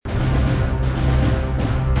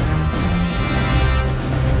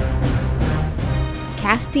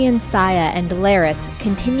Castian, Saya, and Laris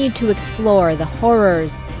continue to explore the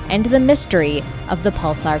horrors and the mystery of the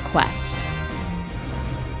Pulsar quest.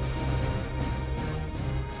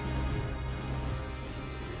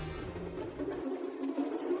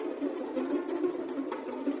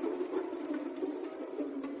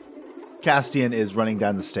 Castian is running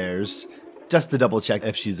down the stairs just to double check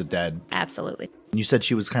if she's dead. Absolutely. You said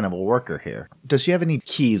she was kind of a worker here. Does she have any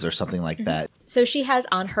keys or something like that? So she has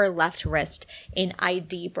on her left wrist an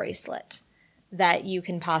ID bracelet that you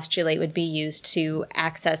can postulate would be used to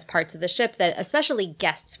access parts of the ship that especially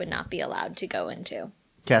guests would not be allowed to go into.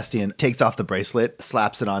 Castian takes off the bracelet,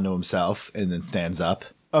 slaps it onto himself, and then stands up.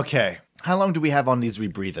 Okay, how long do we have on these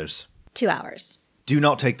rebreathers? 2 hours. Do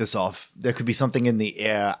not take this off. There could be something in the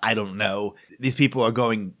air. I don't know. These people are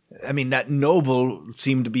going... I mean, that noble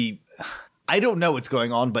seemed to be... I don't know what's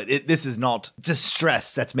going on, but this is not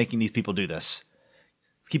distress that's making these people do this.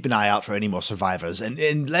 Let's keep an eye out for any more survivors,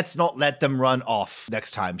 and let's not let them run off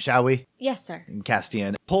next time, shall we? Yes, sir. And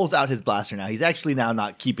Castian pulls out his blaster now. He's actually now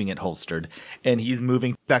not keeping it holstered, and he's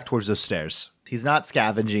moving back towards those stairs. He's not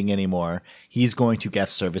scavenging anymore. He's going to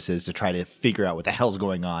guest services to try to figure out what the hell's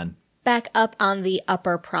going on. Back up on the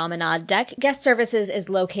upper promenade deck, guest services is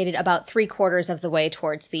located about 3/4 of the way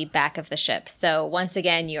towards the back of the ship. So once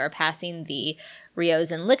again, you are passing the Rios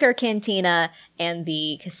and Liquor Cantina and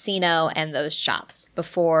the casino and those shops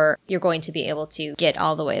before you're going to be able to get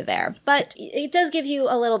all the way there. But it does give you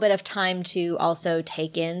a little bit of time to also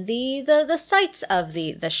take in the sights of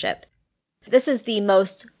the ship. This is the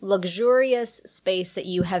most luxurious space that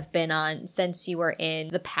you have been on since you were in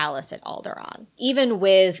the palace at Alderaan. Even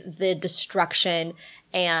with the destruction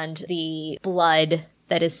and the blood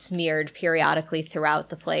that is smeared periodically throughout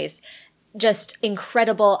the place, just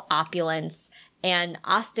incredible opulence and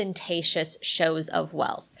ostentatious shows of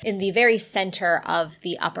wealth. In the very center of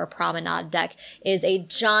the upper promenade deck is a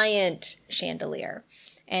giant chandelier.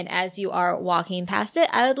 And as you are walking past it,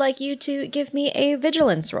 I would like you to give me a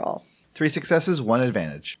vigilance roll. 3 successes, 1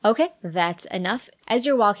 advantage. Okay, that's enough. As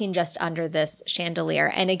you're walking just under this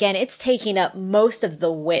chandelier, and again, it's taking up most of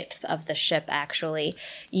the width of the ship, actually,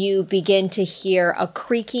 you begin to hear a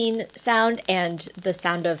creaking sound and the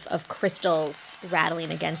sound of crystals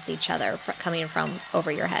rattling against each other coming from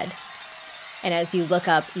over your head. And as you look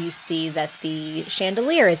up, you see that the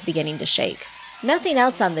chandelier is beginning to shake. Nothing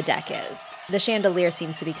else on the deck is. The chandelier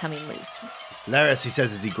seems to be coming loose. Laris, he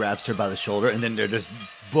says as he grabs her by the shoulder, and then they're just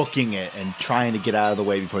booking it and trying to get out of the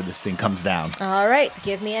way before this thing comes down. All right,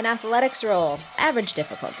 give me an athletics roll. Average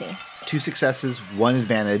difficulty. 2 successes, 1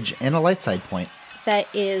 advantage, and a light side point. That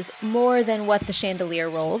is more than what the chandelier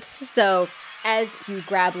rolled. So as you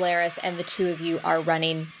grab Laris and the two of you are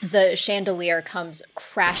running, the chandelier comes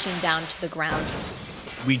crashing down to the ground.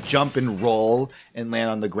 We jump and roll and land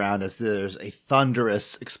on the ground as there's a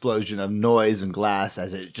thunderous explosion of noise and glass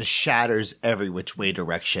as it just shatters every which way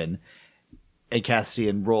direction. And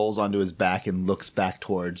Castian rolls onto his back and looks back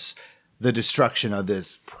towards the destruction of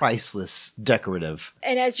this priceless decorative.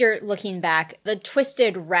 And as you're looking back, the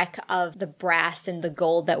twisted wreck of the brass and the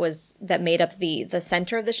gold that made up the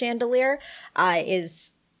center of the chandelier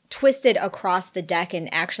is twisted across the deck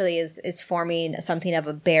and actually is forming something of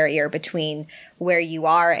a barrier between where you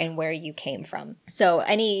are and where you came from. So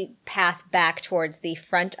any path back towards the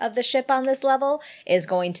front of the ship on this level is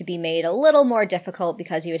going to be made a little more difficult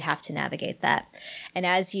because you would have to navigate that. And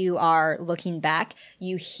as you are looking back,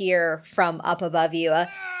 you hear from up above you and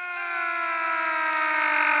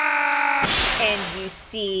you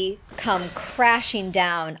see come crashing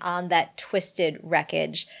down on that twisted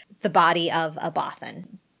wreckage the body of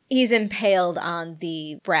Abathan. He's impaled on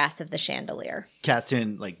the brass of the chandelier.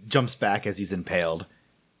 Castian jumps back as he's impaled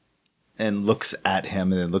and looks at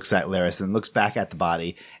him and then looks at Laris and looks back at the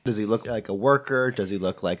body. Does he look like a worker? Does he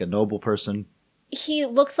look like a noble person? He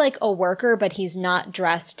looks like a worker, but he's not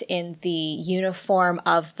dressed in the uniform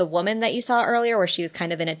of the woman that you saw earlier where she was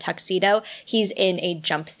kind of in a tuxedo. He's in a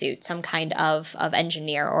jumpsuit, some kind of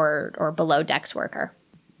engineer or below decks worker.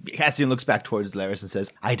 Castian looks back towards Laris and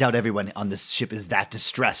says, I doubt everyone on this ship is that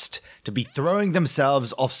distressed to be throwing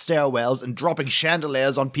themselves off stairwells and dropping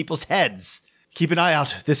chandeliers on people's heads. Keep an eye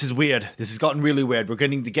out. This is weird. This has gotten really weird. We're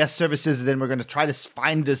getting the guest services, and then we're going to try to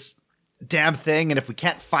find this damn thing, and if we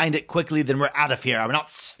can't find it quickly, then we're out of here. I'm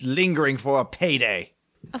not lingering for a payday.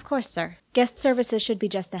 Of course, sir. Guest services should be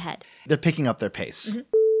just ahead. They're picking up their pace.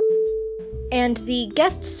 Mm-hmm. And the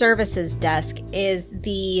guest services desk is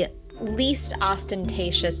the least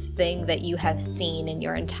ostentatious thing that you have seen in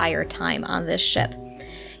your entire time on this ship.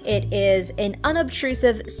 It is an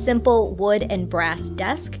unobtrusive, simple wood and brass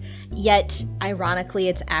desk, yet, ironically,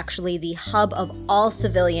 it's actually the hub of all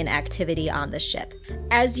civilian activity on the ship.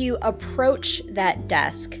 As you approach that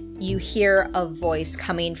desk, you hear a voice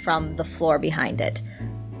coming from the floor behind it.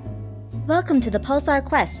 Welcome to the Pulsar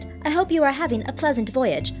Quest. I hope you are having a pleasant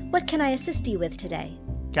voyage. What can I assist you with today?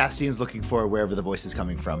 Castian's looking for wherever the voice is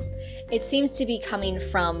coming from. It seems to be coming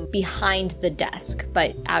from behind the desk,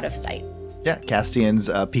 but out of sight. Yeah, Castian's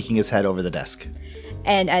peeking his head over the desk.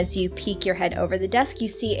 And as you peek your head over the desk, you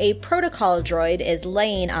see a protocol droid is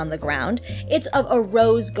laying on the ground. It's of a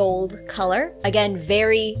rose gold color. Again,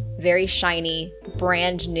 very, very shiny,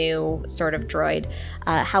 brand new sort of droid.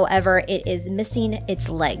 However, it is missing its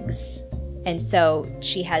legs. And so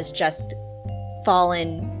she has just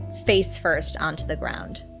fallen face first onto the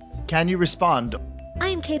ground. Can you respond? I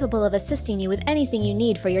am capable of assisting you with anything you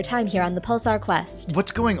need for your time here on the Pulsar Quest.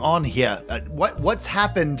 What's going on here? What's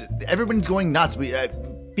happened? Everyone's going nuts.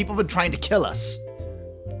 People have been trying to kill us.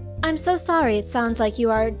 I'm so sorry it sounds like you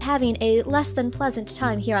are having a less than pleasant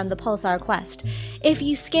time here on the Pulsar Quest. If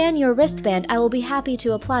you scan your wristband, I will be happy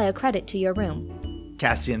to apply a credit to your room.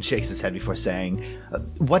 Castian shakes his head before saying,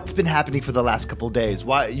 what's been happening for the last couple days?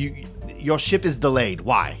 Why your ship is delayed?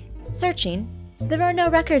 Why? Searching. There are no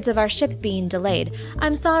records of our ship being delayed.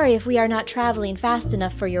 I'm sorry if we are not traveling fast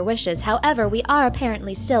enough for your wishes. However, we are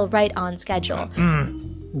apparently still right on schedule.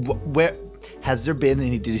 Where has there been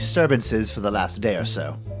any disturbances for the last day or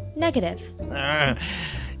so? Negative.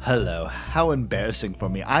 Hello. How embarrassing for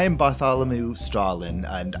me. I am Bartholomew Starlin,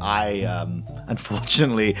 and I,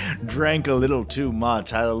 unfortunately, drank a little too much,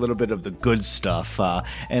 had a little bit of the good stuff,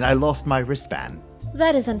 and I lost my wristband.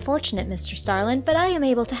 That is unfortunate, Mr. Starlin, but I am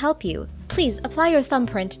able to help you. Please apply your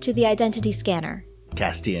thumbprint to the identity scanner.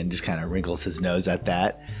 Castian just kind of wrinkles his nose at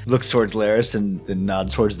that, looks towards Laris, and then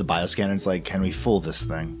nods towards the bioscanner and is like, can we fool this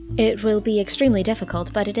thing? It will be extremely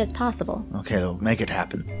difficult, but it is possible. Okay, we'll make it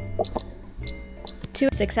happen. 2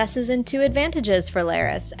 successes and 2 advantages for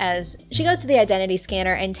Laris as she goes to the identity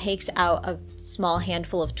scanner and takes out a small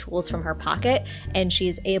handful of tools from her pocket, and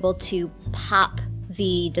she's able to pop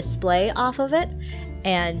the display off of it,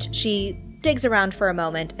 and she digs around for a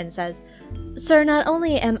moment and says, Sir, not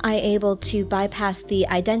only am I able to bypass the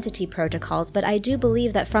identity protocols, but I do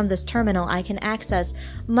believe that from this terminal I can access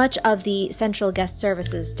much of the Central Guest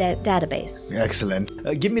Services database.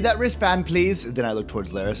 Excellent. Give me that wristband, please. Then I look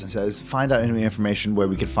towards Laris and says, find out any information where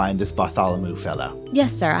we could find this Bartholomew fellow.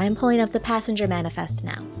 Yes, sir. I am pulling up the passenger manifest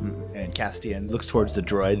now. And Castian looks towards the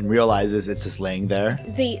droid and realizes it's just laying there.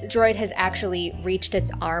 The droid has actually reached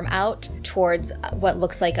its arm out towards what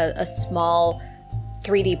looks like a small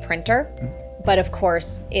 3D printer, but of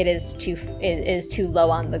course it is too low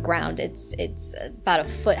on the ground. It's about a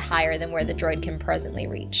foot higher than where the droid can presently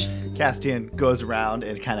reach. Castian goes around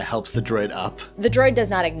and kind of helps the droid up. The droid does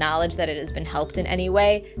not acknowledge that it has been helped in any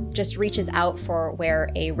way, just reaches out for where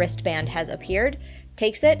a wristband has appeared,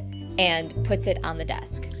 takes it, and puts it on the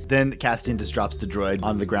desk. Then Castian just drops the droid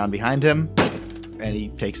on the ground behind him, and he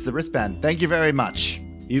takes the wristband. Thank you very much.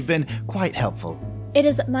 You've been quite helpful. It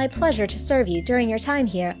is my pleasure to serve you during your time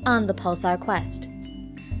here on the Pulsar Quest.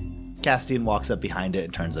 Castian walks up behind it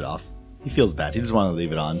and turns it off. He feels bad. He just wants to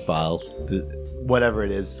leave it on while whatever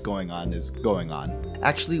it is going on is going on.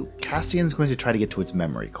 Actually, Castian's going to try to get to its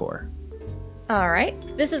memory core. All right.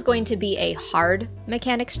 This is going to be a hard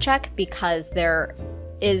mechanics check because there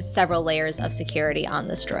is several layers of security on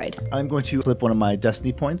this droid. I'm going to flip one of my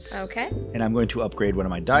destiny points. Okay. And I'm going to upgrade one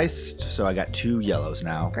of my dice. So I got 2 yellows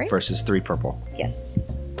now. Great. Versus 3 purple. Yes.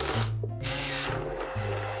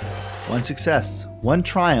 1 success, 1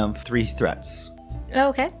 triumph, 3 threats.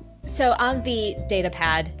 Okay. So on the data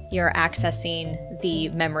pad, you're accessing the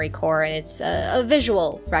memory core, and it's a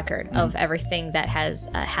visual record of everything that has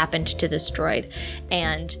happened to this droid.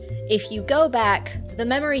 And if you go back, the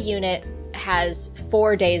memory unit has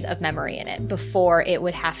 4 days of memory in it before it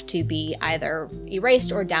would have to be either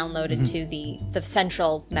erased or downloaded to the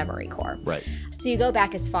central memory core. Right. So you go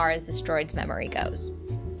back as far as this droid's memory goes,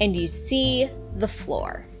 and you see the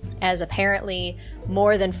floor, as apparently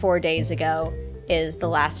more than 4 days ago is the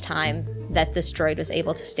last time that this droid was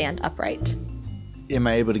able to stand upright. Am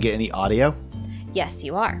I able to get any audio? Yes,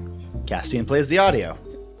 you are. Castian plays the audio.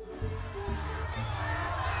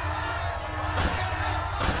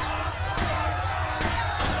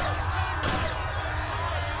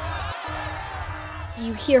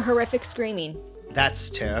 You hear horrific screaming. That's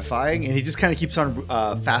terrifying. And he just kind of keeps on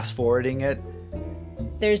fast forwarding it.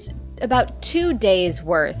 There's about 2 days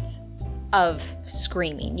worth of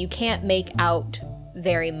screaming. You can't make out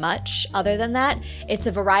very much other than that. It's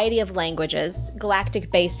a variety of languages.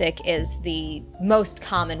 Galactic Basic is the most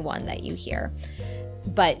common one that you hear.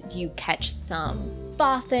 But you catch some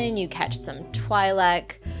Bothan, you catch some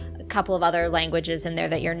Twi'lek, a couple of other languages in there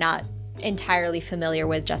that you're not entirely familiar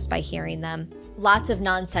with just by hearing them. Lots of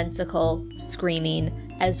nonsensical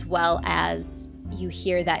screaming, as well as you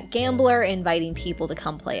hear that gambler inviting people to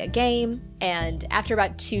come play a game. And after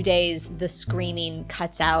about 2 days, the screaming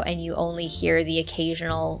cuts out and you only hear the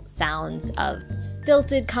occasional sounds of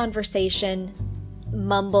stilted conversation,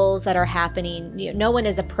 mumbles that are happening. No one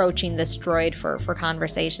is approaching this droid for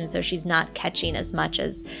conversation, so she's not catching as much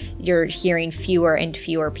as you're hearing fewer and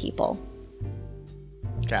fewer people.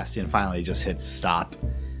 Castian finally just hits stop,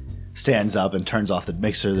 stands up and turns off the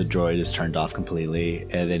mixer. The droid is turned off completely,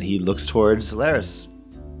 and then he looks towards Laris.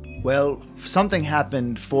 Well, something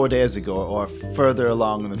happened 4 days ago, or further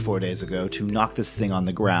along than 4 days ago, to knock this thing on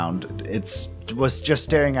the ground. It was just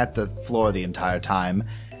staring at the floor the entire time,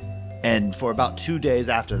 and for about 2 days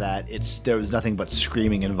after that, there was nothing but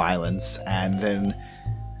screaming and violence, and then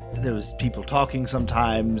there was people talking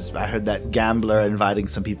sometimes. I heard that gambler inviting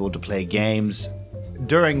some people to play games.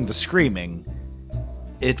 During the screaming,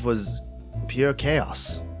 it was pure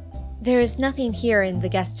chaos. There is nothing here in the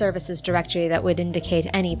guest services directory that would indicate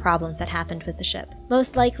any problems that happened with the ship.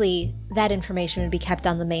 Most likely, that information would be kept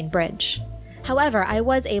on the main bridge. However, I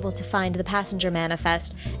was able to find the passenger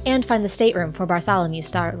manifest and find the stateroom for Bartholomew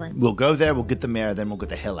Starlin. We'll go there, we'll get the mirror, then we'll get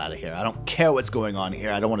the hell out of here. I don't care what's going on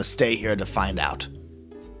here. I don't want to stay here to find out.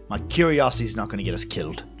 My curiosity's not going to get us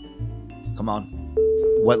killed. Come on.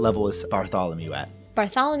 What level is Bartholomew at?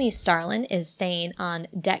 Bartholomew Starlin is staying on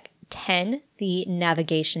deck 10, the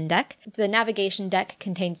navigation deck. The navigation deck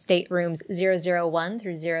contains staterooms 001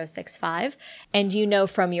 through 065, and you know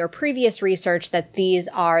from your previous research that these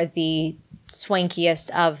are the swankiest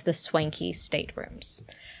of the swanky staterooms.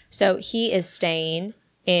 So he is staying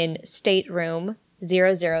in stateroom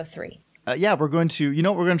 003. We're going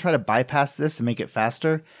to try to bypass this and make it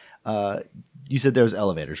faster. You said there was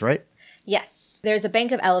elevators, right? Yes. There's a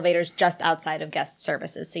bank of elevators just outside of guest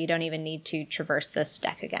services, so you don't even need to traverse this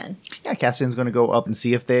deck again. Yeah, Castian's going to go up and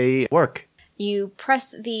see if they work. You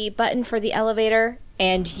press the button for the elevator,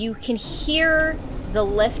 and you can hear the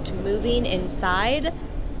lift moving inside,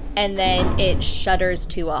 and then it shudders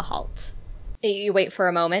to a halt. You wait for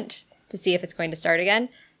a moment to see if it's going to start again,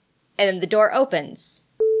 and then the door opens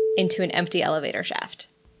into an empty elevator shaft.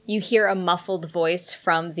 You hear a muffled voice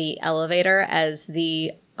from the elevator as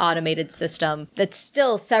the automated system that's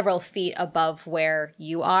still several feet above where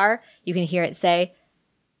you are. You can hear it say,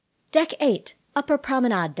 Deck 8, Upper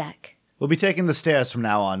Promenade Deck. We'll be taking the stairs from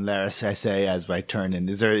now on, Laris, I say as I turn in.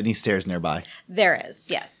 Is there any stairs nearby? There is,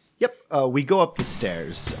 yes. Yep, we go up the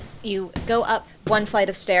stairs. You go up one flight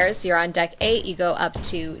of stairs. You're on deck 8. You go up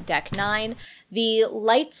to deck 9. The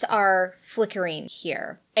lights are flickering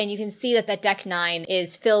here, and you can see that deck 9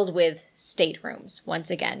 is filled with staterooms, once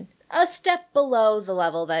again. A step below the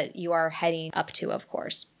level that you are heading up to, of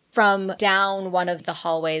course. From down one of the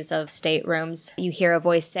hallways of staterooms, you hear a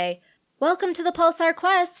voice say, Welcome to the Pulsar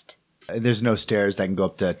Quest. There's no stairs that can go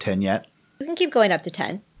up to 10 yet? You can keep going up to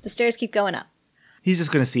 10. The stairs keep going up. He's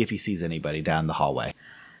just going to see if he sees anybody down the hallway.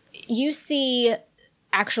 You see,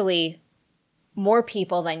 actually, more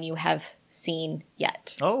people than you have seen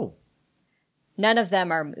yet. Oh. None of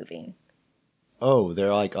them are moving. Oh,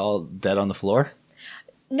 they're like all dead on the floor?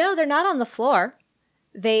 No, they're not on the floor.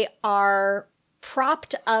 They are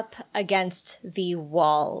propped up against the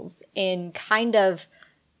walls in kind of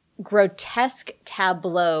grotesque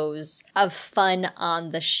tableaus of fun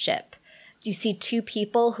on the ship. You see two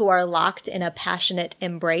people who are locked in a passionate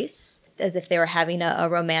embrace, as if they were having a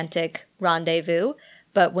romantic rendezvous.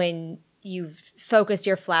 But when you focus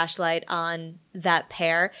your flashlight on that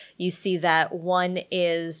pair, you see that one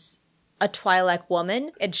is a Twi'lek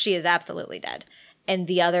woman, and she is absolutely dead. And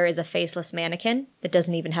the other is a faceless mannequin that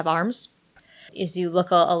doesn't even have arms. As you look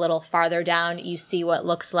a little farther down, you see what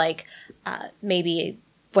looks like maybe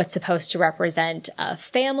what's supposed to represent a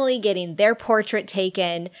family getting their portrait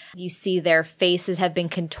taken. You see their faces have been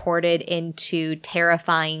contorted into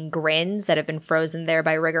terrifying grins that have been frozen there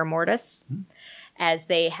by rigor mortis, as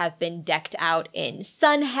they have been decked out in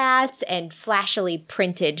sun hats and flashily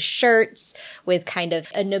printed shirts with kind of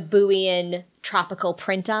a Nabooian tropical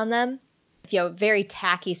print on them. Very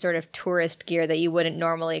tacky sort of tourist gear that you wouldn't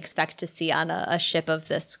normally expect to see on a ship of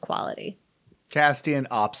this quality. Castian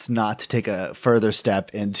opts not to take a further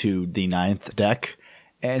step into the 9th deck,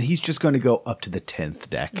 and he's just going to go up to the 10th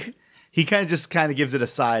deck. Mm-hmm. He kind of gives it a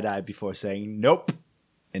side eye before saying, nope,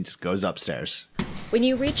 and just goes upstairs. When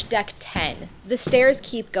you reach deck 10, the stairs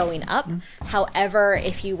keep going up. However,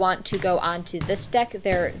 if you want to go onto this deck,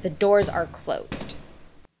 the doors are closed.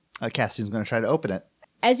 Castian's going to try to open it.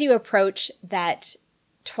 As you approach, that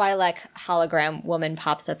Twi'lek hologram woman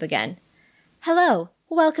pops up again. Hello,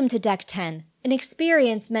 welcome to deck 10. An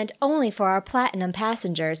experience meant only for our platinum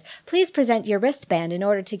passengers. Please present your wristband in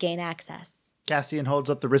order to gain access. Castian holds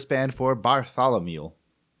up the wristband for Bartholomew.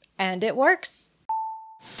 And it works.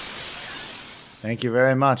 Thank you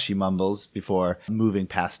very much, he mumbles before moving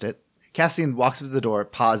past it. Castian walks up to the door,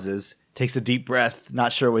 pauses, takes a deep breath,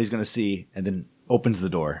 not sure what he's going to see, and then opens the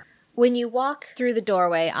door. When you walk through the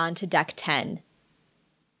doorway onto deck 10,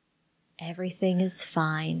 everything is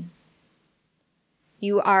fine.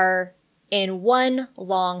 You are in one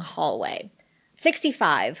long hallway.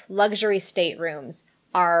 65 luxury staterooms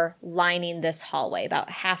are lining this hallway, about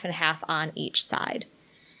half and half on each side.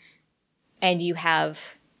 And you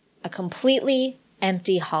have a completely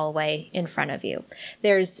empty hallway in front of you.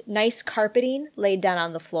 There's nice carpeting laid down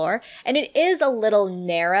on the floor, and it is a little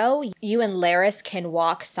narrow. You and Laris can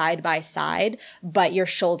walk side by side, but your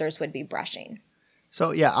shoulders would be brushing.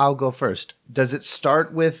 So, yeah, I'll go first. Does it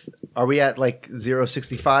start with, are we at like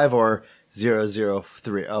 065 or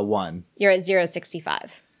 001? You're at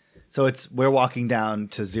 065. So we're walking down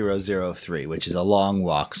to 003, which is a long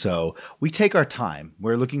walk. So we take our time.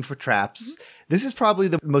 We're looking for traps. This is probably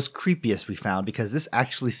the most creepiest we found because this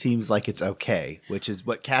actually seems like it's okay, which is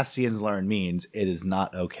what Castian's learn means. It is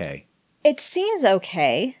not okay. It seems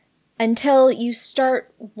okay until you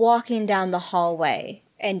start walking down the hallway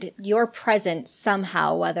and your presence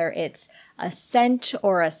somehow, whether it's a scent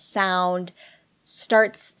or a sound,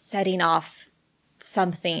 starts setting off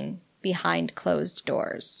something behind closed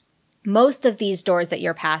doors. Most of these doors that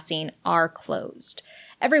you're passing are closed.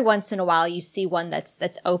 Every once in a while you see one that's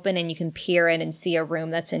open and you can peer in and see a room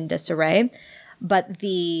that's in disarray. But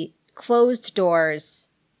the closed doors,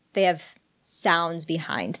 they have sounds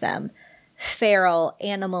behind them. Feral,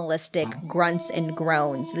 animalistic grunts and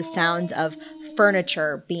groans, the sounds of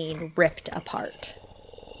furniture being ripped apart.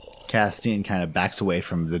 Castian kind of backs away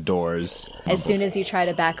from the doors. As soon as you try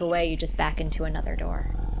to back away, you just back into another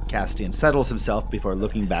door. Castian settles himself before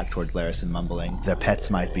looking back towards Laris and mumbling, their pets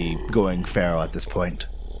might be going feral at this point.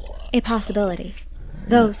 A possibility.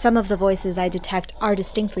 Though some of the voices I detect are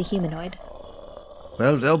distinctly humanoid.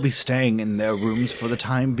 Well, they'll be staying in their rooms for the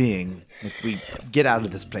time being. If we get out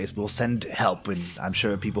of this place, we'll send help, and I'm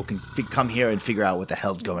sure people can come here and figure out what the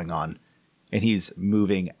hell's going on. And he's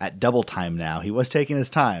moving at double time now. He was taking his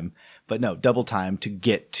time, but no, double time to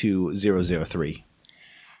get to 003.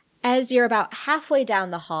 As you're about halfway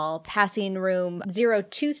down the hall, passing room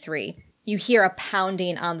 023, you hear a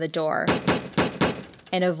pounding on the door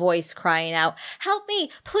and a voice crying out, "Help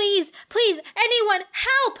me! Please! Please! Anyone!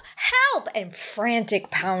 Help! Help!" and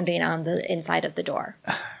frantic pounding on the inside of the door.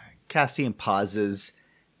 Castian pauses.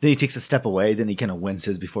 Then he takes a step away. Then he kind of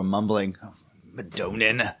winces before mumbling, oh,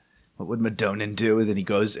 Madonin. What would Madonin do? And then he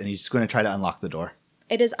goes and he's going to try to unlock the door.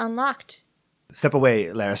 It is unlocked. Step away,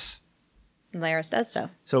 Laris. Laris does so.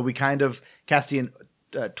 So we kind of, Castian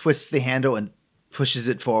twists the handle and pushes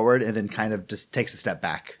it forward and then kind of just takes a step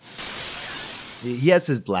back. He has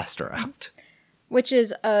his blaster out. Which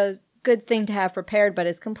is a good thing to have prepared, but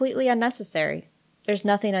is completely unnecessary. There's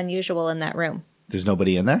nothing unusual in that room. There's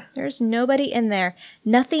nobody in there? There's nobody in there.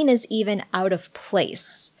 Nothing is even out of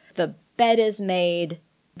place. The bed is made.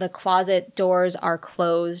 The closet doors are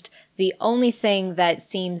closed. The only thing that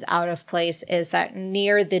seems out of place is that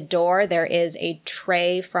near the door there is a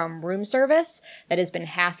tray from room service that has been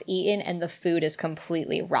half eaten and the food is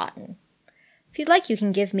completely rotten. If you'd like, you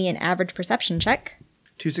can give me an average perception check.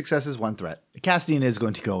 2 successes, 1 threat. Castian is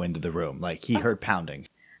going to go into the room. Like, he heard pounding.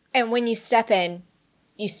 And when you step in,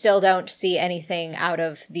 you still don't see anything out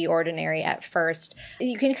of the ordinary at first.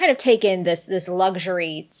 You can kind of take in this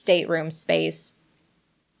luxury stateroom space.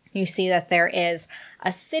 You see that there is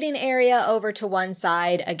a sitting area over to one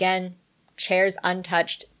side. Again, chairs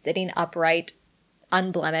untouched, sitting upright,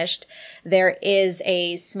 unblemished. There is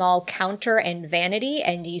a small counter and vanity,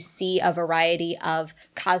 and you see a variety of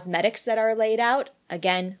cosmetics that are laid out.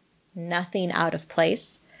 Again, nothing out of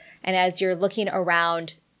place. And as you're looking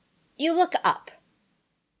around, you look up,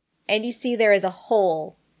 and you see there is a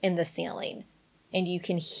hole in the ceiling, and you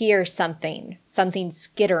can hear something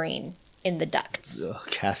skittering in the ducts.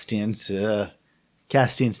 Castian's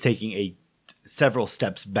taking several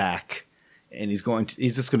steps back, and he's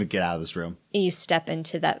just going to get out of this room. You step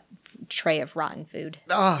into that tray of rotten food.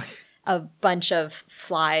 Ugh. A bunch of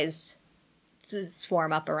flies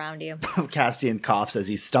swarm up around you. Castian coughs as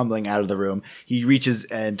he's stumbling out of the room. He reaches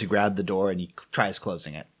in to grab the door, and he tries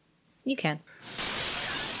closing it. You can.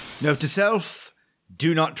 Note to self,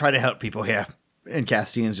 do not try to help people here. And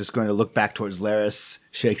Castian's just going to look back towards Laris,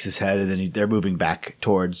 shakes his head, and then they're moving back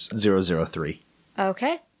towards 003.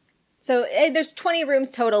 Okay. So there's 20 rooms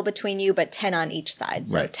total between you, but 10 on each side.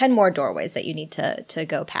 So Right. 10 more doorways that you need to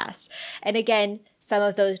go past. And again, some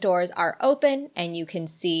of those doors are open and you can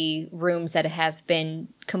see rooms that have been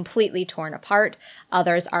completely torn apart.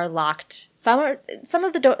 Others are locked. Some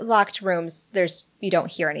of the locked rooms, you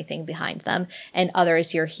don't hear anything behind them. And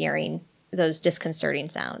others you're hearing those disconcerting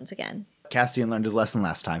sounds again. Castian learned his lesson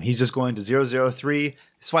last time. He's just going to 003,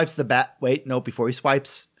 swipes the bat. Wait, no, before he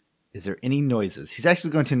swipes, is there any noises? He's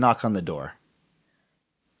actually going to knock on the door.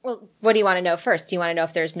 Well, what do you want to know first? Do you want to know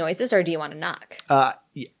if there's noises or do you want to knock?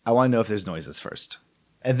 Yeah, I want to know if there's noises first.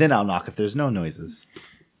 And then I'll knock if there's no noises.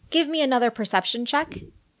 Give me another perception check.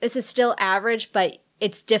 This is still average, but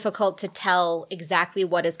it's difficult to tell exactly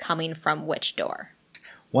what is coming from which door.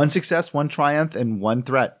 1 success, 1 triumph, and 1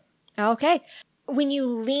 threat. Okay. When you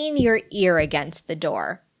lean your ear against the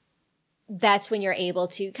door, that's when you're able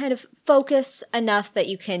to kind of focus enough that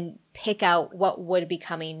you can pick out what would be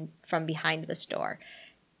coming from behind this door.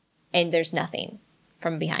 And there's nothing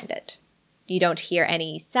from behind it. You don't hear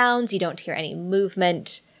any sounds. You don't hear any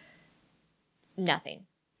movement. Nothing.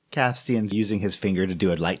 Castian's using his finger to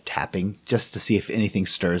do a light tapping just to see if anything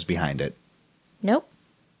stirs behind it. Nope.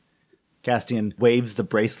 Castian waves the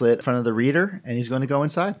bracelet in front of the reader, and he's going to go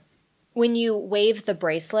inside. When you wave the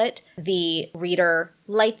bracelet, the reader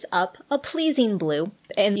lights up a pleasing blue,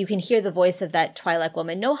 and you can hear the voice of that Twi'lek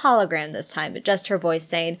woman. No hologram this time, but just her voice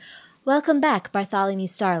saying, "Welcome back, Bartholomew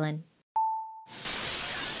Starlin."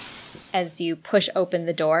 As you push open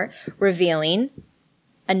the door, revealing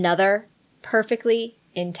another perfectly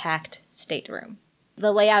intact stateroom.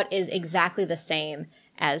 The layout is exactly the same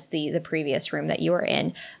as the previous room that you were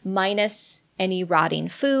in, minus any rotting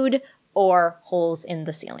food or holes in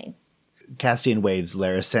the ceiling. Castian waves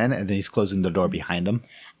Laris in, and then he's closing the door behind him.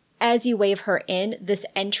 As you wave her in, this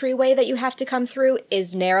entryway that you have to come through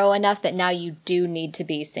is narrow enough that now you do need to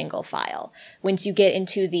be single file. Once you get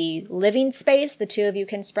into the living space, the two of you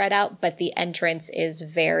can spread out, but the entrance is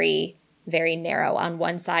very, very narrow. On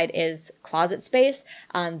one side is closet space.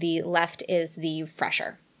 On the left is the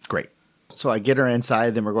fresher. Great. So I get her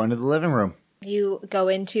inside, then we're going to the living room. You go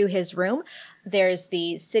into his room. There's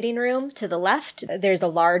the sitting room to the left. There's a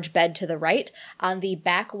large bed to the right. On the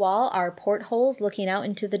back wall are portholes looking out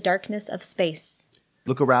into the darkness of space.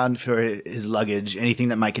 Look around for his luggage, anything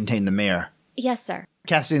that might contain the mirror. Yes, sir.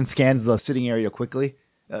 Castian scans the sitting area quickly.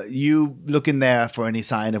 You look in there for any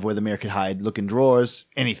sign of where the mirror could hide. Look in drawers,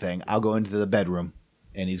 anything. I'll go into the bedroom.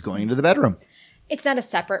 And he's going into the bedroom. It's not a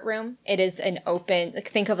separate room. It is an open,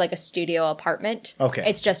 think of like a studio apartment. Okay.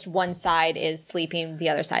 It's just one side is sleeping, the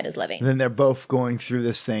other side is living. And then they're both going through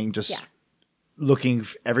this thing, just looking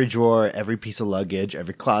for every drawer, every piece of luggage,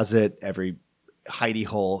 every closet, every hidey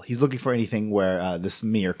hole. He's looking for anything where this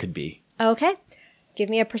mirror could be. Okay. Give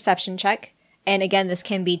me a perception check. And again, this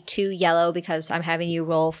can be 2 yellow because I'm having you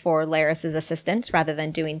roll for Laris's assistance rather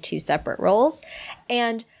than doing 2 separate rolls.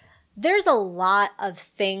 And there's a lot of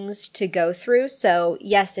things to go through. So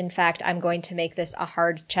yes, in fact, I'm going to make this a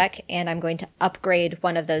hard check and I'm going to upgrade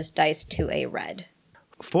one of those dice to a red.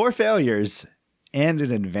 4 failures and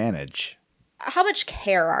an advantage. How much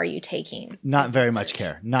care are you taking? Not very much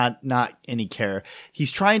care. Not any care.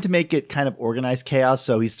 He's trying to make it kind of organized chaos,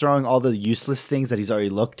 so he's throwing all the useless things that he's already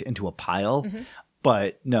looked into a pile. Mm-hmm.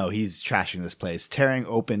 But no, he's trashing this place. Tearing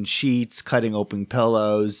open sheets, cutting open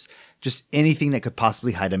pillows, just anything that could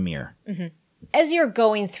possibly hide a mirror. Mm-hmm. As you're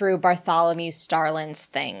going through Bartholomew Starlin's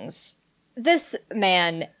things, this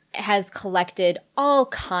man has collected all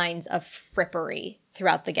kinds of frippery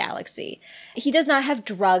throughout the galaxy. He does not have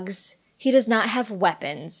drugs. He does not have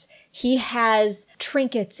weapons. He has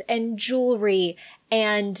trinkets and jewelry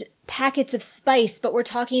and packets of spice, but we're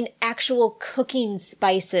talking actual cooking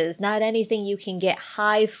spices, not anything you can get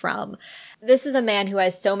high from. This is a man who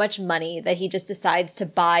has so much money that he just decides to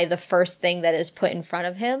buy the first thing that is put in front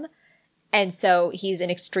of him. And so he's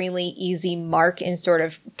an extremely easy mark in sort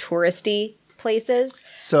of touristy places.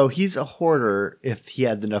 So he's a hoarder if he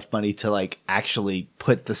had enough money to like actually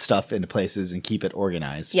put the stuff into places and keep it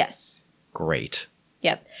organized. Yes. Great.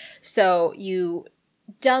 Yep. So you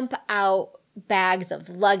dump out bags of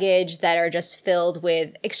luggage that are just filled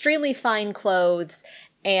with extremely fine clothes.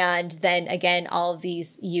 And then again, all of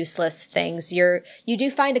these useless things. You do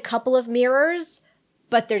find a couple of mirrors,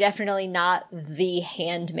 but they're definitely not the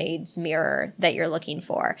handmaid's mirror that you're looking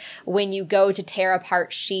for. When you go to tear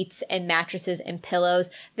apart sheets and mattresses and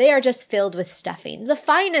pillows, they are just filled with stuffing. The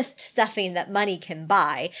finest stuffing that money can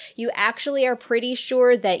buy. You actually are pretty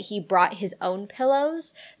sure that he brought his own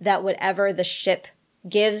pillows, that whatever the ship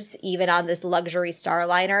gives, even on this luxury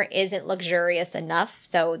Starliner, isn't luxurious enough.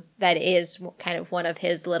 So that is kind of one of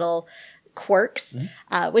his little quirks,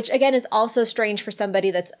 which again is also strange for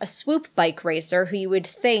somebody that's a swoop bike racer who you would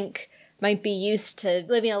think might be used to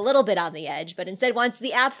living a little bit on the edge, but instead wants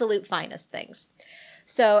the absolute finest things.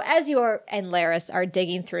 So as you and Laris are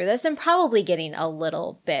digging through this and probably getting a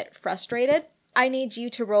little bit frustrated, I need you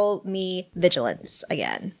to roll me vigilance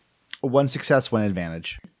again. 1 success, 1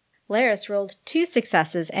 advantage. Laris rolled 2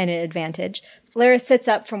 successes and an advantage. Laris sits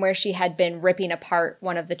up from where she had been ripping apart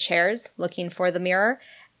one of the chairs, looking for the mirror,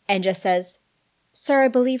 and just says, "Sir, I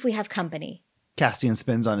believe we have company." Castian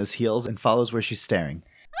spins on his heels and follows where she's staring.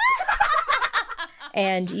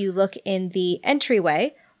 And you look in the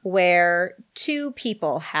entryway where 2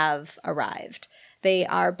 people have arrived. They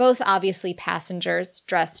are both obviously passengers,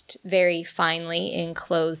 dressed very finely in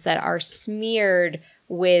clothes that are smeared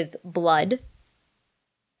with blood.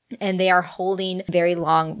 And they are holding very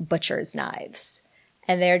long butcher's knives.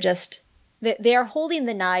 And they are holding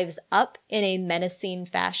the knives up in a menacing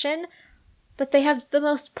fashion, but they have the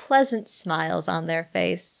most pleasant smiles on their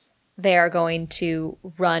face. They are going to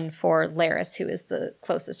run for Laris, who is the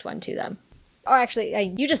closest one to them. Or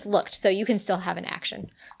actually, you just looked, so you can still have an action.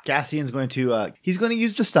 Castian's going to, he's going to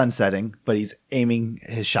use the stun setting, but he's aiming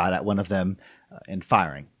his shot at one of them and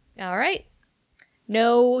firing. All right.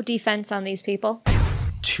 No defense on these people.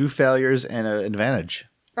 2 failures and an advantage.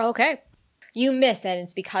 Okay. You miss, and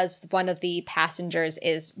it's because one of the passengers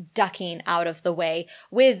is ducking out of the way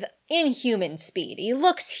with inhuman speed. He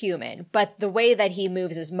looks human, but the way that he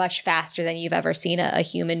moves is much faster than you've ever seen a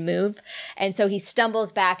human move. And so he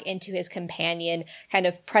stumbles back into his companion, kind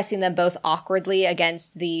of pressing them both awkwardly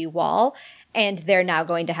against the wall. And they're now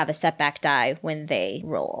going to have a setback die when they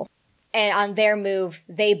roll. And on their move,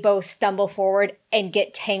 they both stumble forward and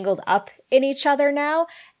get tangled up in each other now.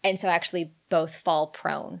 And so actually both fall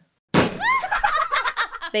prone.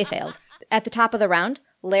 They failed. At the top of the round,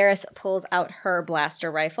 Laris pulls out her blaster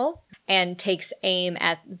rifle and takes aim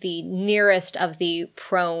at the nearest of the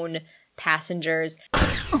prone passengers.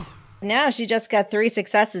 Now she just got 3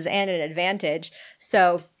 successes and an advantage.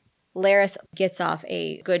 So Laris gets off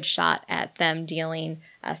a good shot at them, dealing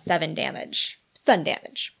 7 damage. Stun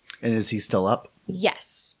damage. And is he still up?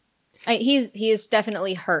 Yes. He is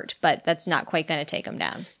definitely hurt, but that's not quite going to take him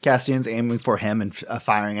down. Castian's aiming for him and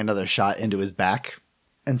firing another shot into his back.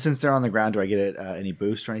 And since they're on the ground, do I get any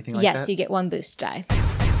boost or anything like that? Yes, you get 1 boost die.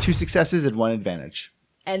 2 successes and 1 advantage.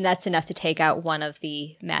 And that's enough to take out one of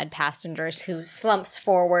the mad passengers, who slumps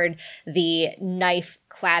forward, the knife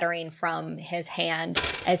clattering from his hand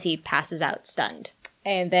as he passes out stunned.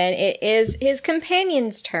 And then it is his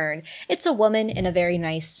companion's turn. It's a woman in a very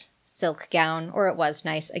nice silk gown, or it was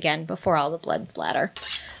nice, again, before all the blood splatter.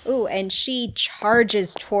 Ooh, and she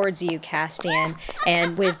charges towards you, Castian,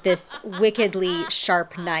 and with this wickedly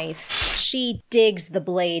sharp knife, she digs the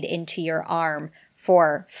blade into your arm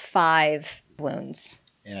for 5 wounds.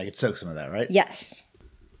 And I could soak some of that, right? Yes.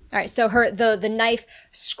 All right, so the knife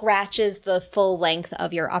scratches the full length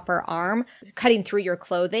of your upper arm, cutting through your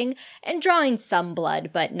clothing and drawing some blood,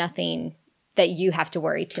 but nothing that you have to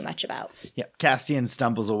worry too much about. Yeah, Castian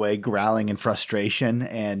stumbles away, growling in frustration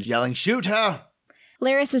and yelling, "Shoot her!"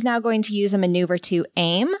 Laris is now going to use a maneuver to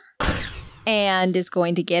aim and is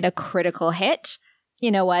going to get a critical hit.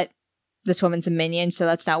 You know what? This woman's a minion, so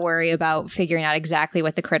let's not worry about figuring out exactly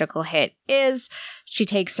what the critical hit is. She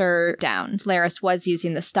takes her down. Laris was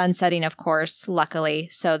using the stun setting, of course, luckily,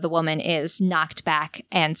 so the woman is knocked back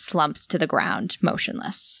and slumps to the ground,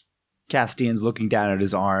 motionless. Castian's looking down at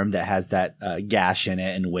his arm that has that gash in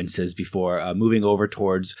it and winces before moving over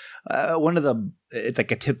towards it's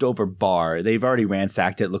like a tipped over bar. They've already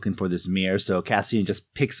ransacked it looking for this mirror, so Castian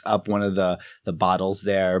just picks up one of the bottles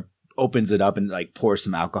there, opens it up and like pours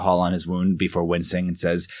some alcohol on his wound before wincing and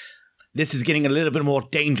says, "This is getting a little bit more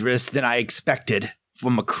dangerous than I expected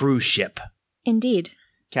from a cruise ship." Indeed.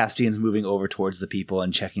 Castian's moving over towards the people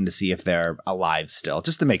and checking to see if they're alive still,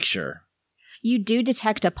 just to make sure. You do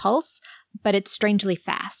detect a pulse, but it's strangely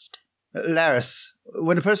fast. Laris,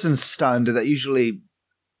 when a person's stunned, that usually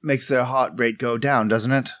makes their heart rate go down,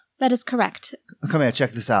 doesn't it? That is correct. Come here,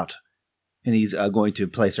 check this out. And he's going to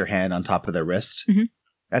place her hand on top of their wrist. Mm-hmm.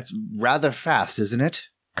 That's rather fast, isn't it?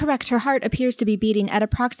 Correct. Her heart appears to be beating at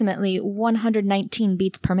approximately 119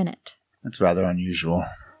 beats per minute. That's rather unusual.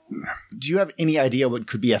 Do you have any idea what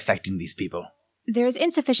could be affecting these people? There is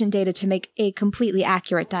insufficient data to make a completely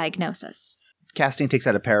accurate diagnosis. Castian takes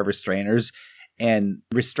out a pair of restrainers and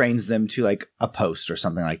restrains them to like a post or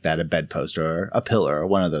something like that, a bedpost or a pillar or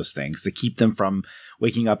one of those things to keep them from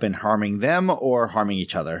waking up and harming them or harming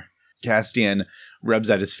each other. Castian rubs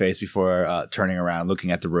out his face before turning around, looking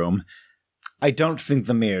at the room. I don't think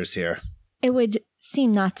the mirror's here. It would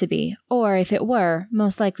seem not to be, or if it were,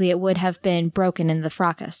 most likely it would have been broken in the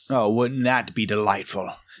fracas. Oh, wouldn't that be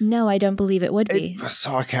delightful? No, I don't believe it would be.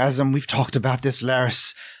 Sarcasm, we've talked about this,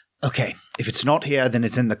 Laris. Okay, if it's not here, then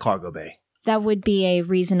it's in the cargo bay. That would be a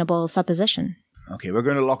reasonable supposition. Okay, we're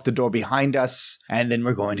going to lock the door behind us, and then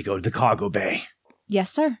we're going to go to the cargo bay.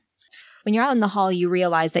 Yes, sir. When you're out in the hall, you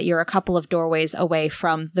realize that you're a couple of doorways away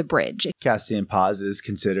from the bridge. Castian pauses,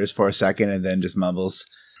 considers for a second, and then just mumbles,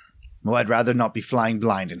 well, I'd rather not be flying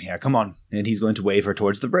blind in here. Come on. And he's going to wave her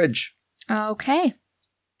towards the bridge. Okay.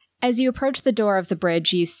 As you approach the door of the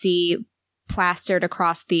bridge, you see plastered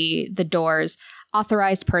across the doors,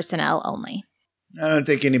 authorized personnel only. I don't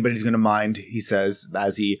think anybody's going to mind, he says,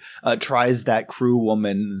 as he tries that crew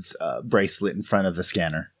woman's bracelet in front of the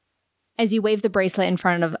scanner. As you wave the bracelet in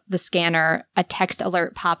front of the scanner, a text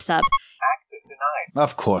alert pops up. Access denied.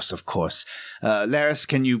 Of course. Laris,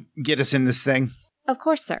 can you get us in this thing? Of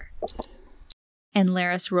course, sir. And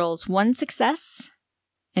Laris rolls 1 success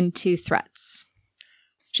and 2 threats.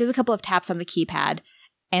 She has a couple of taps on the keypad,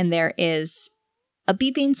 and there is a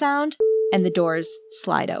beeping sound, and the doors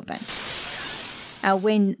slide open. Now,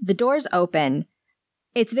 when the doors open,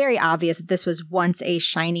 it's very obvious that this was once a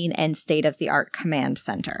shining and state-of-the-art command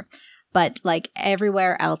center. But like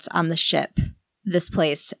everywhere else on the ship, this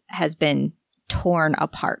place has been torn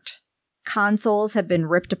apart. Consoles have been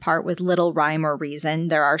ripped apart with little rhyme or reason.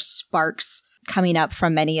 There are sparks coming up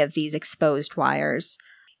from many of these exposed wires.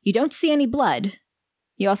 You don't see any blood.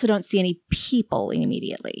 You also don't see any people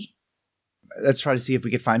immediately. Let's try to see if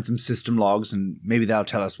we could find some system logs, and maybe that'll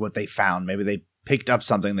tell us what they found. Maybe they picked up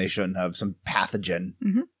something they shouldn't have, some pathogen.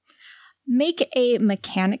 Mm-hmm. Make a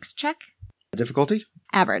mechanics check. Difficulty?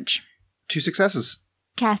 Average. 2 successes.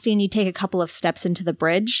 Castian, you take a couple of steps into the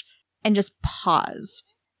bridge and just pause.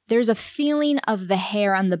 There's a feeling of the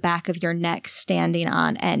hair on the back of your neck standing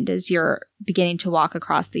on end as you're beginning to walk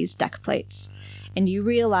across these deck plates. And you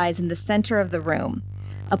realize in the center of the room,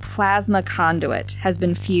 a plasma conduit has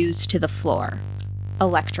been fused to the floor,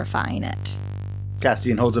 electrifying it.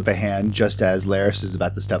 Castian holds up a hand just as Laris is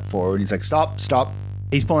about to step forward. He's like, stop.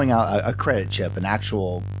 He's pulling out a credit chip, an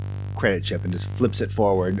actual credit chip, and just flips it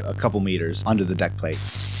forward a couple meters under the deck plate.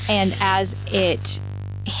 And as it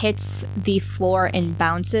hits the floor and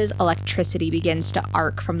bounces, electricity begins to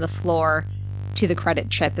arc from the floor to the credit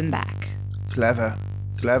chip and back. Clever.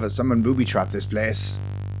 Someone booby-trapped this place.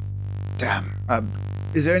 Damn.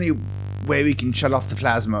 Is there any way we can shut off the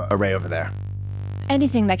plasma array over there?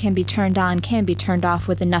 Anything that can be turned on can be turned off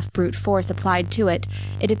with enough brute force applied to it.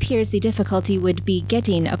 It appears the difficulty would be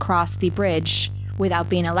getting across the bridge without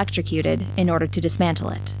being electrocuted in order to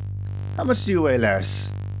dismantle it. How much do you weigh,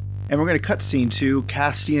 Laris? And we're going to cut scene to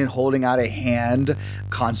Castian holding out a hand,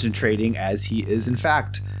 concentrating as he is, in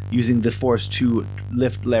fact, using the force to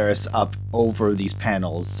lift Laris up over these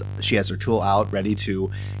panels. She has her tool out, ready to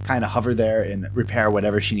kind of hover there and repair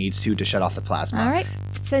whatever she needs to shut off the plasma. All right.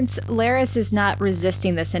 Since Laris is not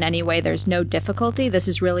resisting this in any way, there's no difficulty. This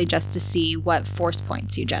is really just to see what force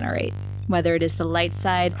points you generate. Whether it is the light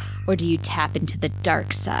side, or do you tap into the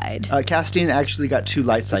dark side? Castian actually got 2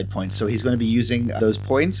 light side points, so he's going to be using those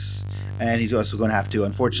points, and he's also going to have to,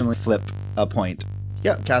 unfortunately, flip a point.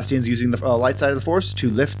 Yeah, Castian's using the light side of the force to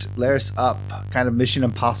lift Laris up, kind of Mission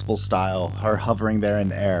Impossible style, her hovering there in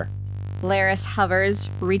the air. Laris hovers,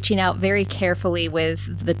 reaching out very carefully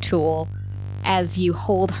with the tool as you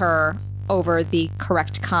hold her over the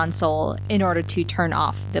correct console in order to turn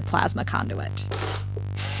off the plasma conduit.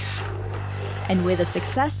 And with a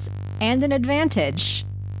success and an advantage,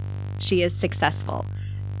 she is successful.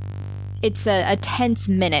 It's a tense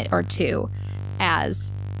minute or two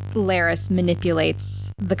as Laris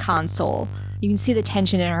manipulates the console. You can see the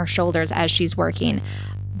tension in her shoulders as she's working.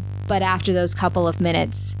 But after those couple of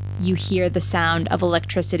minutes, you hear the sound of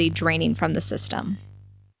electricity draining from the system.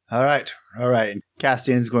 All right.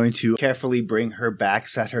 Castian's going to carefully bring her back,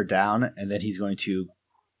 set her down, and then he's going to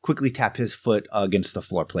quickly tap his foot against the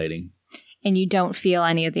floor plating. And you don't feel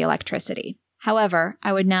any of the electricity. However,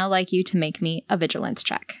 I would now like you to make me a vigilance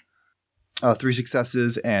check. 3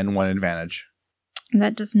 successes and 1 advantage.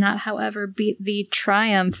 That does not, however, beat the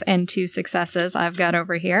triumph and 2 successes I've got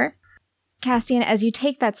over here. Castian, as you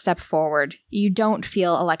take that step forward, you don't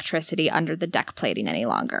feel electricity under the deck plating any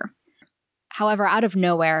longer. However, out of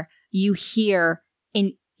nowhere, you hear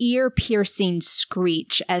an ear-piercing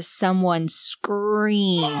screech as someone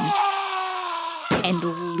screams and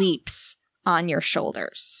leaps on your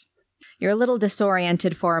shoulders. You're a little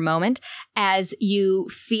disoriented for a moment as you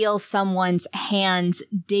feel someone's hands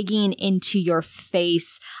digging into your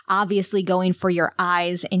face, obviously going for your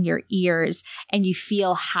eyes and your ears, and you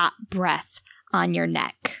feel hot breath on your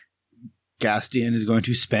neck. Gastian is going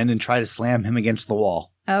to spin and try to slam him against the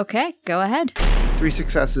wall. Okay, go ahead. 3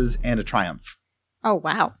 successes and a triumph. Oh,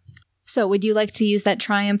 wow. So would you like to use that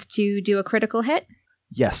triumph to do a critical hit?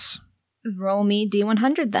 Yes. Roll me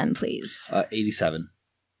D100 then, please. 87.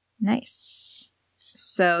 Nice.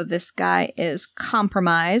 So this guy is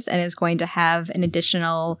compromised and is going to have an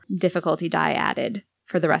additional difficulty die added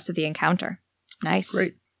for the rest of the encounter. Nice.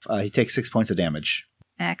 Great. He takes 6 points of damage.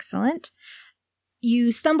 Excellent.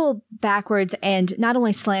 You stumble backwards and not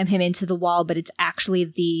only slam him into the wall, but it's actually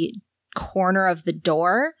the corner of the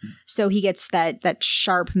door. So he gets that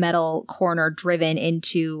sharp metal corner driven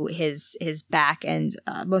into his back and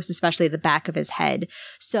most especially the back of his head.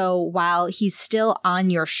 So while he's still on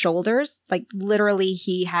your shoulders, like literally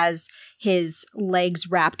he has his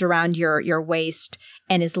legs wrapped around your waist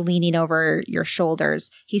and is leaning over your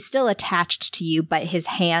shoulders, he's still attached to you, but his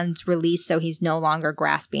hands release so he's no longer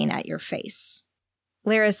grasping at your face.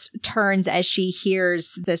 Laris turns as she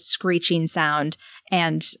hears the screeching sound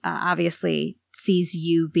and obviously sees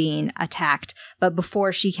you being attacked. But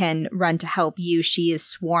before she can run to help you,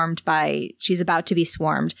 she's about to be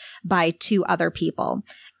swarmed by 2 other people.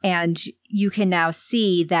 And you can now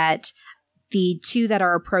see that the 2 that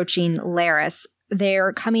are approaching Laris,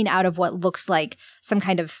 they're coming out of what looks like some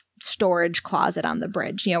kind of storage closet on the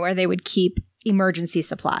bridge, where they would keep emergency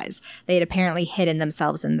supplies. They had apparently hidden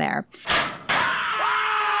themselves in there.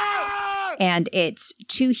 And it's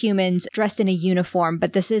 2 humans dressed in a uniform,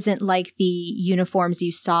 but this isn't like the uniforms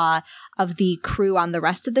you saw of the crew on the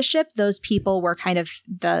rest of the ship. Those people were kind of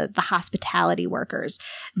the hospitality workers.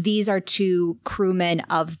 These are 2 crewmen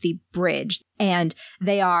of the bridge, and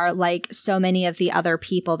they are, like so many of the other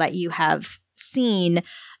people that you have seen,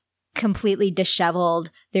 completely disheveled.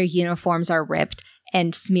 Their uniforms are ripped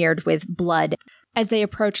and smeared with blood. As they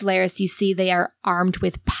approach Laris, you see they are armed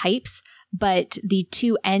with pipes, but the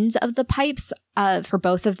 2 ends of the pipes for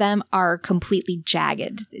both of them are completely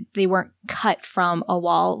jagged. They weren't cut from a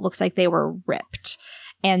wall. It looks like they were ripped.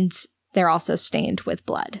 And they're also stained with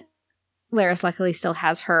blood. Laris luckily still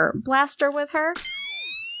has her blaster with her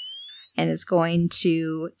and is going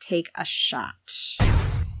to take a shot.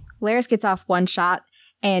 Laris gets off 1 shot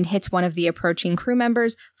and hits one of the approaching crew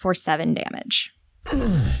members for 7 damage.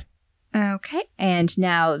 Okay, and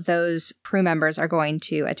now those crew members are going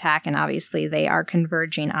to attack, and obviously they are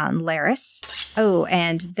converging on Laris. Oh,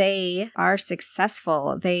 and they are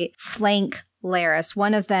successful. They flank Laris.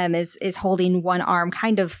 One of them is holding one arm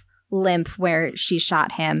kind of limp where she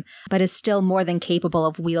shot him, but is still more than capable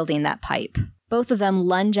of wielding that pipe. Both of them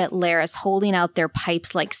lunge at Laris, holding out their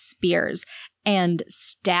pipes like spears, and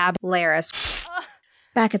stab Laris.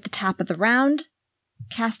 Back at the top of the round,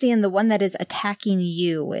 Castian, the one that is attacking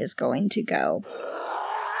you, is going to go.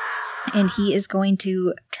 And he is going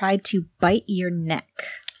to try to bite your neck.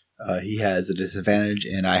 He has a disadvantage,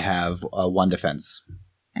 and I have 1 defense.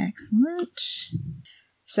 Excellent.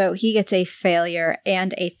 So he gets a failure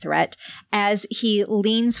and a threat. As he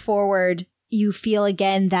leans forward, you feel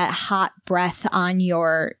again that hot breath on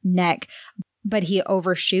your neck, but he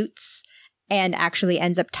overshoots and actually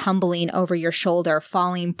ends up tumbling over your shoulder,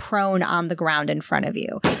 falling prone on the ground in front of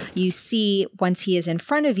you. You see, once he is in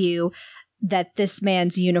front of you, that this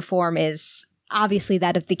man's uniform is obviously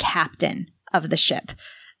that of the captain of the ship,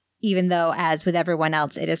 even though, as with everyone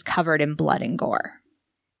else, it is covered in blood and gore.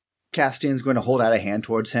 Castian's going to hold out a hand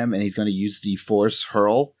towards him, and he's going to use the force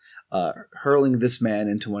hurl, hurling this man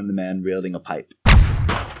into one of the men wielding a pipe.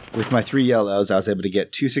 With my 3 yellows, I was able to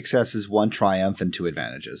get 2 successes, 1 triumph, and 2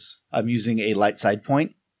 advantages. I'm using a light side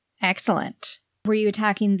point. Excellent. Were you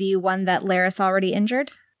attacking the one that Laris already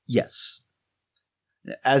injured? Yes.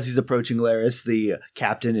 As he's approaching Laris, the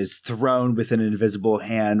captain is thrown with an invisible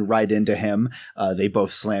hand right into him. They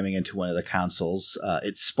both slamming into one of the consoles.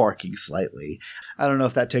 It's sparking slightly. I don't know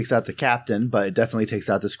if that takes out the captain, but it definitely takes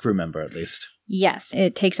out this crew member at least. Yes,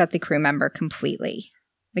 it takes out the crew member completely.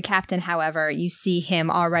 The captain, however, you see him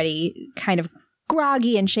already kind of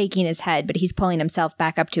groggy and shaking his head, but he's pulling himself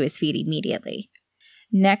back up to his feet immediately.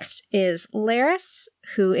 Next is Laris,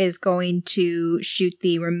 who is going to shoot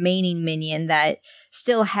the remaining minion that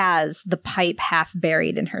still has the pipe half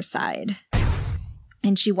buried in her side.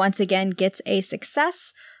 And she once again gets a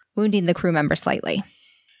success, wounding the crew member slightly.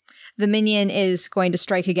 The minion is going to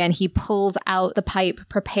strike again. He pulls out the pipe,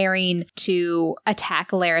 preparing to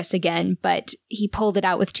attack Laris again, but he pulled it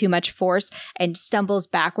out with too much force and stumbles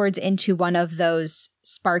backwards into one of those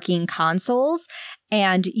sparking consoles.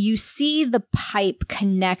 And you see the pipe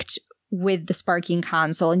connect with the sparking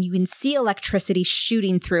console, and you can see electricity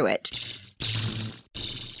shooting through it.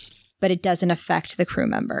 But it doesn't affect the crew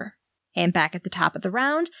member. And back at the top of the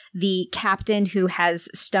round, the captain who has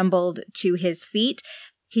stumbled to his feet,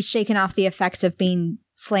 he's shaken off the effects of being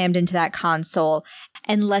slammed into that console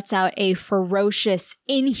and lets out a ferocious,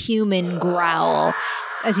 inhuman growl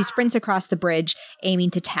as he sprints across the bridge, aiming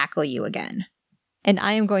to tackle you again. And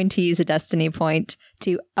I am going to use a destiny point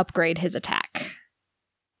to upgrade his attack.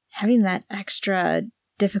 Having that extra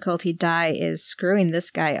difficulty die is screwing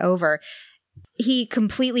this guy over. He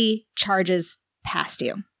completely charges past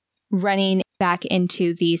you, running back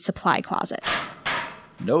into the supply closet.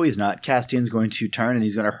 No, he's not. Castian's going to turn and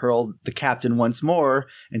he's going to hurl the captain once more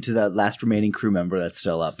into that last remaining crew member that's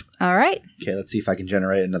still up. All right. Okay, let's see if I can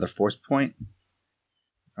generate another force point.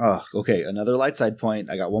 Oh, okay, another light side point.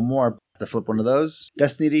 I got one more. I have to flip one of those.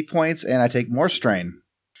 Destiny points, and I take more strain.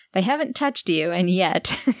 They haven't touched you, and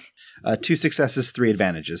yet. 2 successes, 3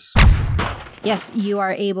 advantages. Yes, you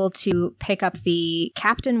are able to pick up the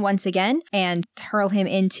captain once again and hurl him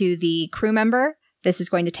into the crew member. This is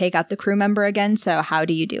going to take out the crew member again, so how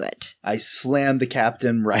do you do it? I slam the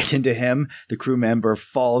captain right into him. The crew member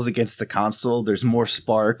falls against the console. There's more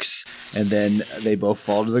sparks, and then they both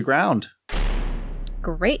fall to the ground.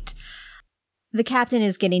 Great. The captain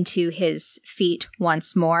is getting to his feet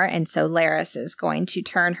once more, and so Laris is going to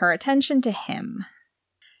turn her attention to him.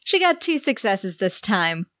 She got 2 successes this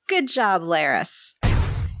time. Good job, Laris.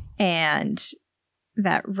 And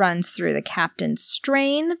that runs through the captain's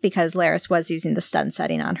strain because Laris was using the stun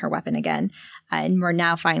setting on her weapon again. And we're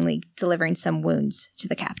now finally delivering some wounds to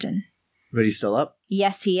the captain. But he's still up?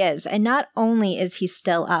 Yes, he is. And not only is he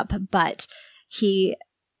still up, but he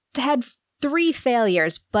had 3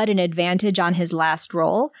 failures, but an advantage on his last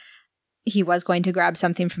roll. He was going to grab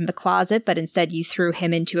something from the closet, but instead you threw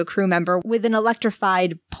him into a crew member with an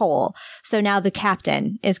electrified pole. So now the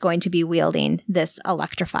captain is going to be wielding this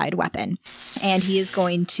electrified weapon. And he is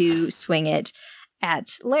going to swing it at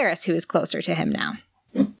Laris, who is closer to him now.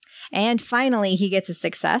 And finally, he gets a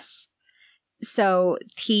success. So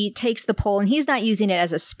he takes the pole, and he's not using it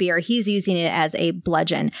as a spear. He's using it as a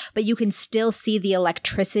bludgeon. But you can still see the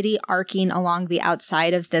electricity arcing along the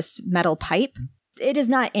outside of this metal pipe. It is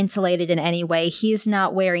not insulated in any way. He's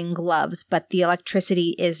not wearing gloves, but the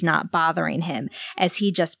electricity is not bothering him as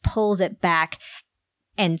he just pulls it back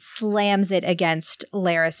and slams it against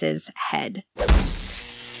Laris's head,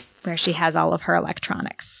 where she has all of her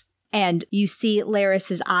electronics. And you see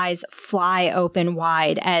Laris's eyes fly open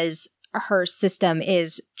wide as her system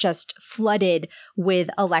is just flooded with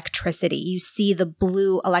electricity. You see the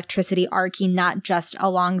blue electricity arcing not just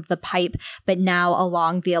along the pipe, but now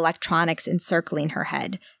along the electronics encircling her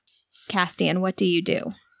head. Castian, what do you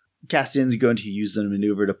do? Castian's going to use the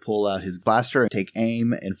maneuver to pull out his blaster and take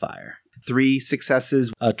aim and fire. 3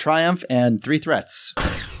 successes, a triumph, and 3 threats.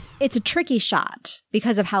 It's a tricky shot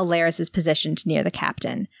because of how Laris is positioned near the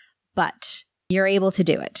captain, but you're able to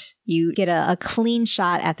do it. You get a clean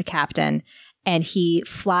shot at the captain, and he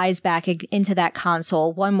flies back into that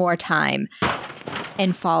console one more time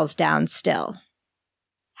and falls down still.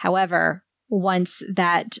 However, once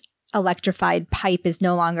that electrified pipe is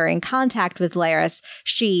no longer in contact with Laris,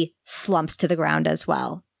 she slumps to the ground as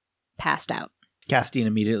well, passed out. Castian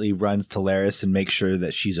immediately runs to Laris and makes sure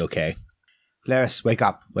that she's okay. Laris, wake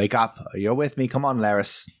up. Wake up. You're with me. Come on,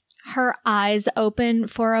 Laris. Her eyes open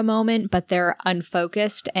for a moment, but they're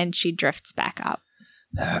unfocused, and she drifts back up.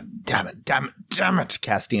 Damn it.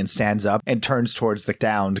 Castian stands up and turns towards the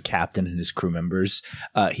downed captain and his crew members.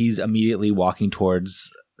 He's immediately walking towards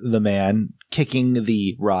the man, kicking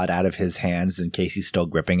the rod out of his hands in case he's still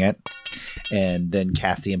gripping it. And then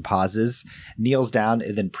Castian pauses, kneels down,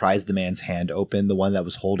 and then pries the man's hand open, the one that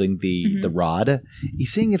was holding the rod.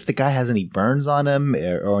 He's seeing if the guy has any burns on him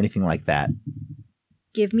or anything like that.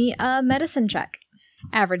 Give me a medicine check.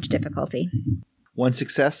 Average difficulty. 1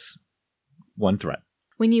 success, 1 threat.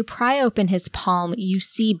 When you pry open his palm, you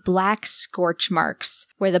see black scorch marks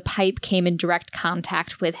where the pipe came in direct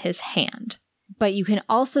contact with his hand. But you can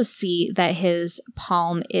also see that his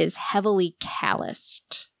palm is heavily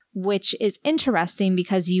calloused, which is interesting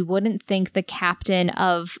because you wouldn't think the captain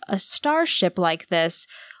of a starship like this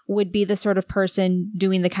would be the sort of person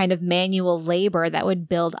doing the kind of manual labor that would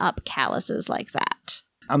build up calluses like that.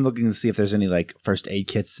 I'm looking to see if there's any like first aid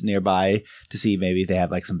kits nearby to see maybe if they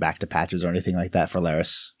have like some back to patches or anything like that for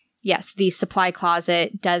Laris. Yes, the supply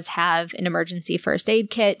closet does have an emergency first aid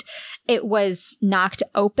kit. It was knocked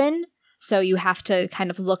open, so you have to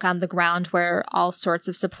kind of look on the ground where all sorts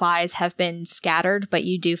of supplies have been scattered, but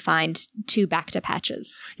you do find 2 Bacta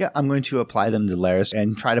patches. Yeah, I'm going to apply them to Laris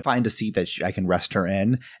and try to find a seat that I can rest her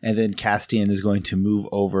in. And then Castian is going to move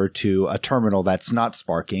over to a terminal that's not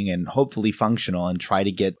sparking and hopefully functional and try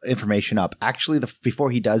to get information up. Actually,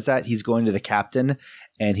 before he does that, he's going to the captain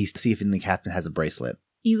and he's see if the captain has a bracelet.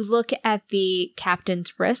 You look at the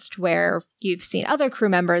captain's wrist where you've seen other crew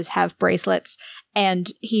members have bracelets,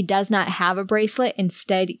 and he does not have a bracelet.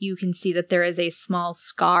 Instead, you can see that there is a small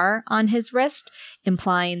scar on his wrist,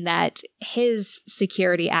 implying that his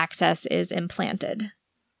security access is implanted.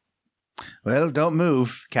 Well, don't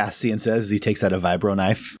move, Castian says as he takes out a vibro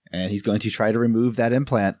knife, and he's going to try to remove that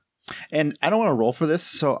implant. And I don't want to roll for this,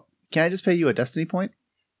 so can I just pay you a destiny point?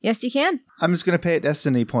 Yes, you can. I'm just going to pay a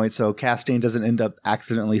destiny point so Castian doesn't end up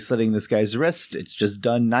accidentally slitting this guy's wrist. It's just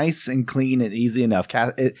done nice and clean and easy enough.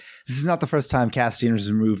 This is not the first time Castian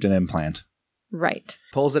has removed an implant. Right.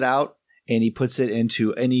 Pulls it out, and he puts it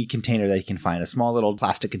into any container that he can find, a small little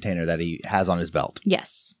plastic container that he has on his belt.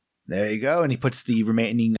 Yes. There you go. And he puts the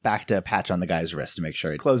remaining Bacta patch on the guy's wrist to make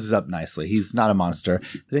sure it closes up nicely. He's not a monster.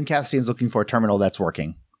 Then Castian's looking for a terminal that's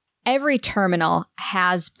working. Every terminal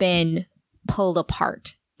has been pulled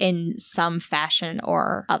apart in some fashion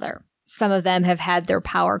or other. Some of them have had their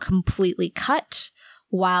power completely cut,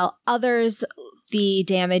 while others, the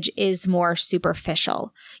damage is more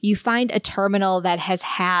superficial. You find a terminal that has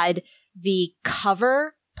had the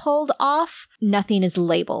cover pulled off. Nothing is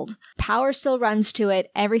labeled. Power still runs to it.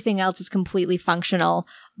 Everything else is completely functional,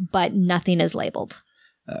 but nothing is labeled.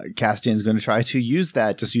 Castian's going to try to use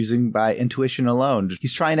that just using by intuition alone.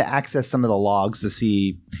 He's trying to access some of the logs to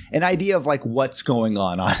see an idea of like what's going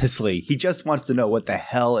on, honestly. He just wants to know what the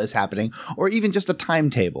hell is happening, or even just a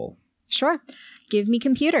timetable. Sure. Give me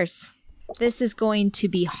computers. This is going to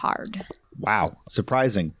be hard. Wow.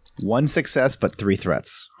 Surprising. 1 success, but 3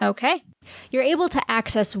 threats. Okay. You're able to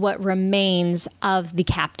access what remains of the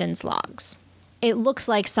captain's logs. It looks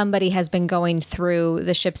like somebody has been going through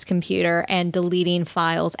the ship's computer and deleting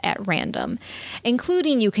files at random,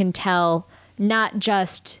 including, you can tell, not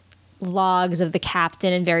just logs of the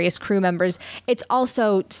captain and various crew members. It's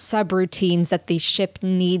also subroutines that the ship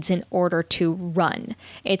needs in order to run.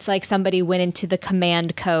 It's like somebody went into the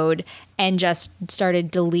command code and just started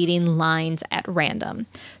deleting lines at random.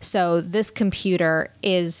 So this computer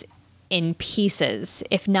is in pieces,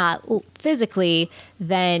 if not physically,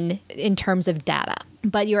 then in terms of data.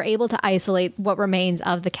 But you're able to isolate what remains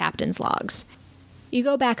of the captain's logs. You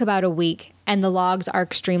go back about a week, and the logs are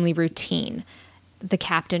extremely routine. The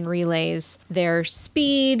captain relays their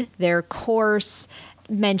speed, their course,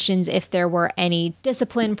 mentions if there were any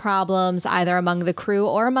discipline problems, either among the crew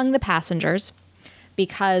or among the passengers.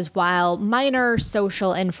 Because while minor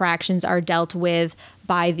social infractions are dealt with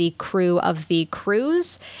by the crew of the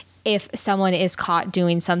cruise, if someone is caught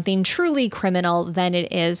doing something truly criminal, then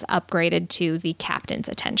it is upgraded to the captain's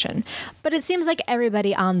attention. But it seems like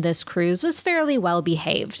everybody on this cruise was fairly well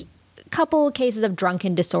behaved. A couple cases of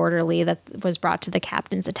drunken disorderly that was brought to the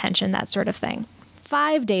captain's attention, that sort of thing.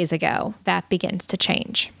 5 days ago, that begins to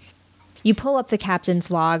change. You pull up the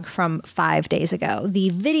captain's log from 5 days ago. The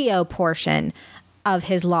video portion of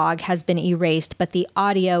his log has been erased, but the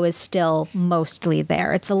audio is still mostly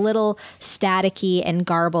there. It's a little staticky and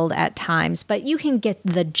garbled at times, but you can get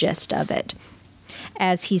the gist of it.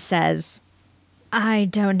 As he says, "I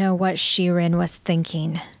don't know what Sheeran was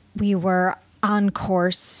thinking. We were on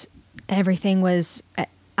course. Everything was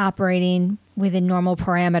operating within normal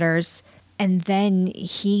parameters. And then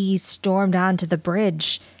he stormed onto the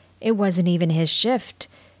bridge. It wasn't even his shift.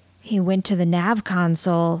 He went to the nav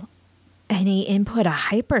console and he input a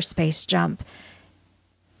hyperspace jump.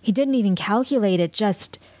 He didn't even calculate it,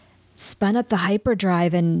 just spun up the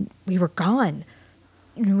hyperdrive and we were gone.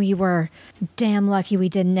 We were damn lucky we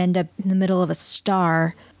didn't end up in the middle of a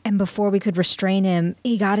star. And before we could restrain him,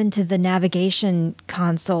 he got into the navigation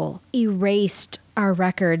console, erased our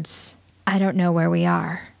records. I don't know where we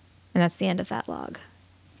are." And that's the end of that log.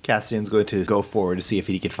 Castian's going to go forward to see if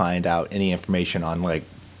he could find out any information on, like,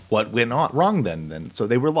 what went wrong then. So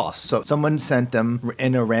they were lost. So someone sent them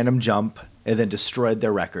in a random jump and then destroyed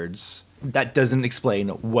their records. That doesn't explain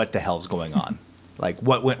what the hell's going on. Like,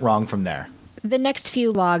 what went wrong from there? The next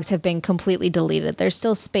few logs have been completely deleted. There's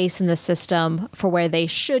still space in the system for where they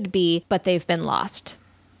should be, but they've been lost.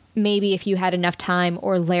 Maybe if you had enough time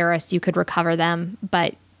or Laris, you could recover them,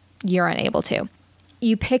 but you're unable to.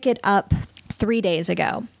 You pick it up 3 days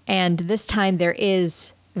ago, and this time there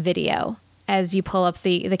is video. As you pull up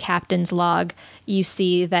the captain's log, you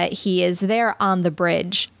see that he is there on the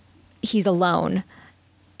bridge. He's alone,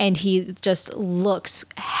 and he just looks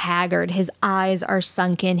haggard. His eyes are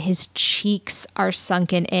sunken. His cheeks are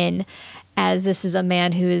sunken in, as this is a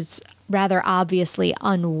man who is rather obviously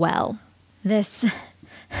unwell. This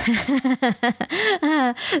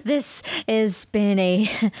has been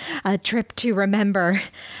a trip to remember.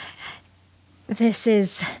 This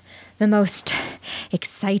is the most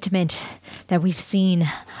excitement that we've seen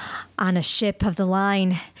on a ship of the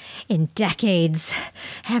line in decades.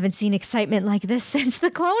 Haven't seen excitement like this since the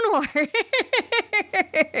Clone Wars.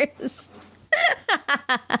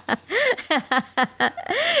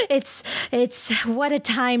 It's what a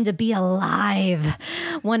time to be alive.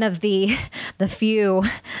 One of the few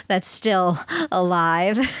that's still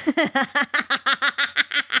alive.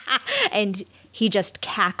 And he just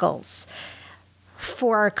cackles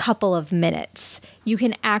for a couple of minutes. You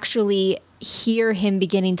can actually hear him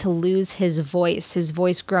beginning to lose his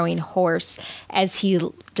voice growing hoarse as he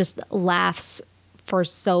just laughs for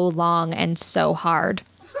so long and so hard.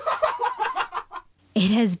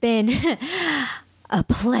 It has been a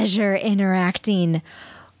pleasure interacting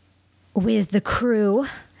with the crew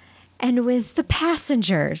and with the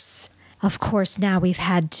passengers. Of course, now we've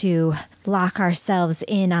had to lock ourselves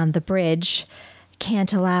in on the bridge.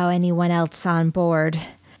 Can't allow anyone else on board.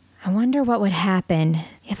 I wonder what would happen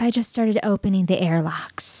if I just started opening the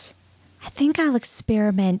airlocks. I think I'll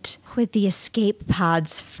experiment with the escape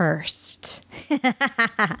pods first.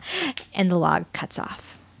 And the log cuts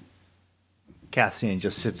off. Cassian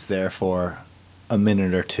just sits there for a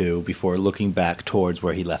minute or two before looking back towards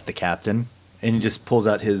where he left the captain. And he just pulls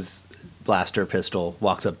out his blaster pistol,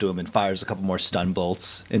 walks up to him, and fires a couple more stun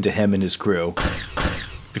bolts into him and his crew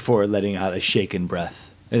before letting out a shaken breath.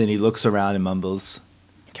 And then he looks around and mumbles,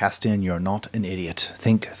 Castian, you're not an idiot.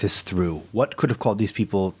 Think this through. What could have caused these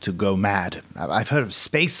people to go mad? I've heard of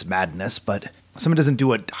space madness, but someone doesn't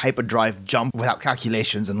do a hyperdrive jump without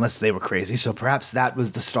calculations unless they were crazy, so perhaps that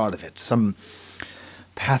was the start of it. Some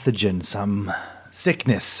pathogen, some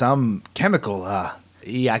sickness, some chemical.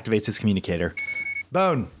 He activates his communicator.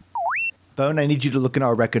 Bone, I need you to look in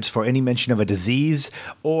our records for any mention of a disease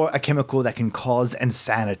or a chemical that can cause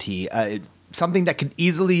insanity. Something that can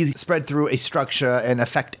easily spread through a structure and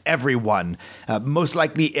affect everyone. Most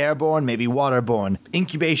likely airborne, maybe waterborne.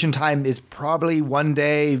 Incubation time is probably 1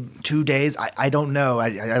 day, 2 days. I don't know.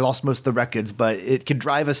 I lost most of the records, but it could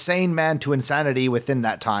drive a sane man to insanity within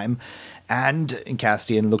that time. And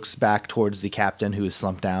Castian looks back towards the captain who is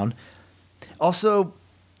slumped down. Also,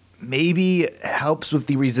 maybe helps with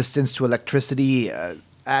the resistance to electricity,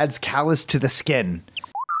 adds callus to the skin.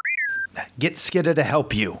 Get Skidder to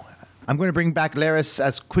help you. I'm going to bring back Laris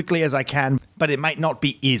as quickly as I can, but it might not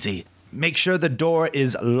be easy. Make sure the door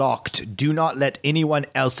is locked. Do not let anyone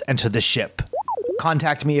else enter the ship.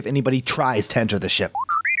 Contact me if anybody tries to enter the ship.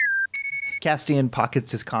 Castian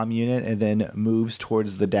pockets his comm unit and then moves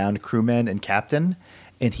towards the downed crewman and captain,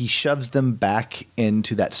 and he shoves them back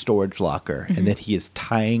into that storage locker, and then he is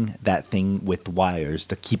tying that thing with wires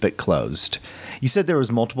to keep it closed. You said there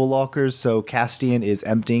was multiple lockers, so Castian is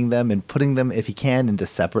emptying them and putting them, if he can, into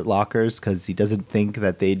separate lockers because he doesn't think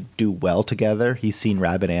that they do well together. He's seen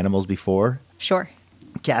rabid animals before. Sure.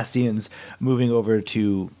 Castian's moving over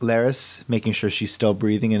to Laris, making sure she's still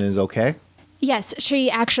breathing and is okay. Yes,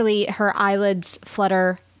 her eyelids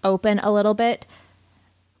flutter open a little bit.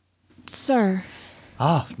 Sir.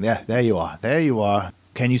 Ah, yeah, there you are. There you are.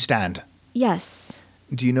 Can you stand? Yes.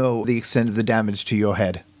 Do you know the extent of the damage to your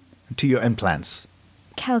head? To your implants?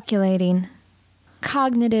 Calculating.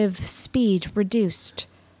 Cognitive speed reduced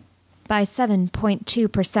by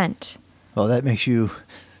 7.2%. Well, that makes you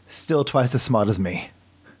still twice as smart as me.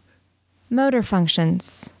 Motor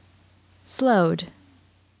functions slowed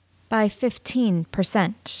by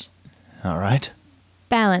 15%. All right.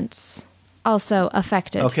 Balance also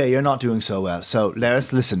affected. Okay, you're not doing so well. So,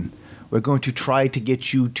 Laris, listen. We're going to try to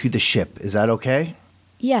get you to the ship. Is that okay?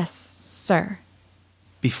 Yes, sir.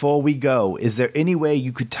 Before we go, is there any way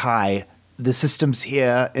you could tie the systems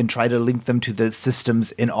here and try to link them to the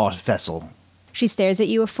systems in our vessel? She stares at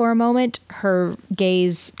you for a moment, her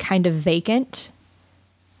gaze kind of vacant,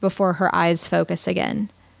 before her eyes focus again.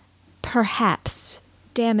 Perhaps.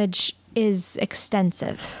 Damage is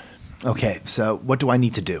extensive. Okay, so what do I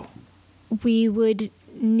need to do? We would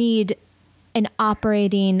need an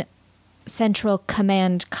operating central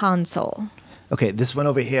command console. Okay, this one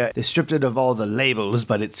over here, they stripped it of all the labels,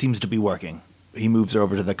 but it seems to be working. He moves her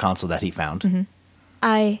over to the console that he found. Mm-hmm.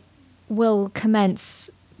 I will commence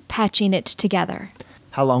patching it together.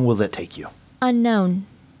 How long will that take you? Unknown.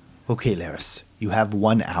 Okay, Laris, you have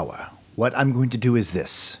 1 hour. What I'm going to do is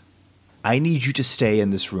this. I need you to stay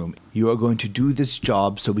in this room. You are going to do this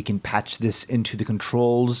job so we can patch this into the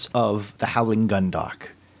controls of the Howling Gundark.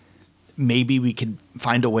 Maybe we can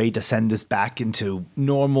find a way to send this back into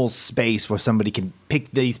normal space where somebody can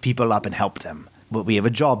pick these people up and help them. But we have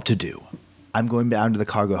a job to do. I'm going down to the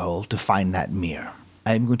cargo hold to find that mirror.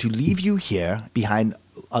 I'm going to leave you here behind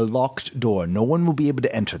a locked door. No one will be able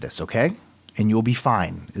to enter this, okay? And you'll be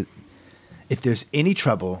fine. If there's any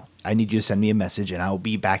trouble, I need you to send me a message and I'll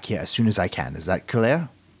be back here as soon as I can. Is that clear?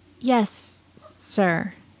 Yes,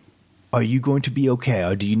 sir. Are you going to be okay,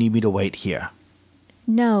 or do you need me to wait here?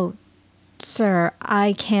 No, sir,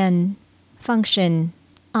 I can function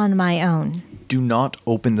on my own. Do not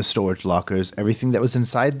open the storage lockers. Everything that was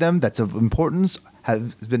inside them that's of importance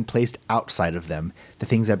has been placed outside of them. The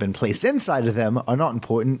things that have been placed inside of them are not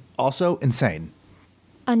important, also insane.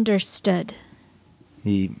 Understood.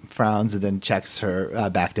 He frowns and then checks her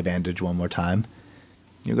back to bandage one more time.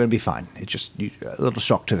 You're going to be fine. It's just a little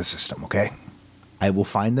shock to the system, okay? I will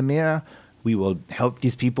find the mirror. We will help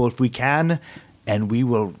these people if we can, and we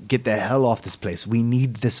will get the hell off this place. We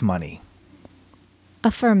need this money.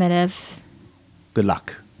 Affirmative. Good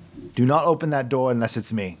luck. Do not open that door unless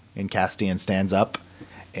it's me. And Castian stands up,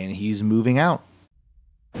 and he's moving out.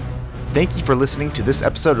 Thank you for listening to this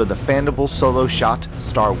episode of the Fandible Solo Shot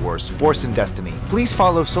Star Wars Force and Destiny. Please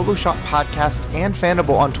follow Solo Shot Podcast and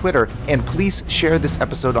Fandible on Twitter, and please share this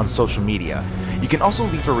episode on social media. You can also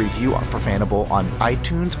leave a review for Fandible on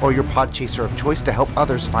iTunes or your podchaser of choice to help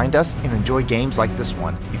others find us and enjoy games like this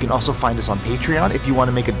one. You can also find us on Patreon if you want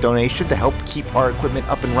to make a donation to help keep our equipment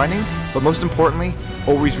up and running. But most importantly,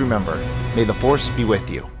 always remember, may the Force be with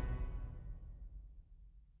you.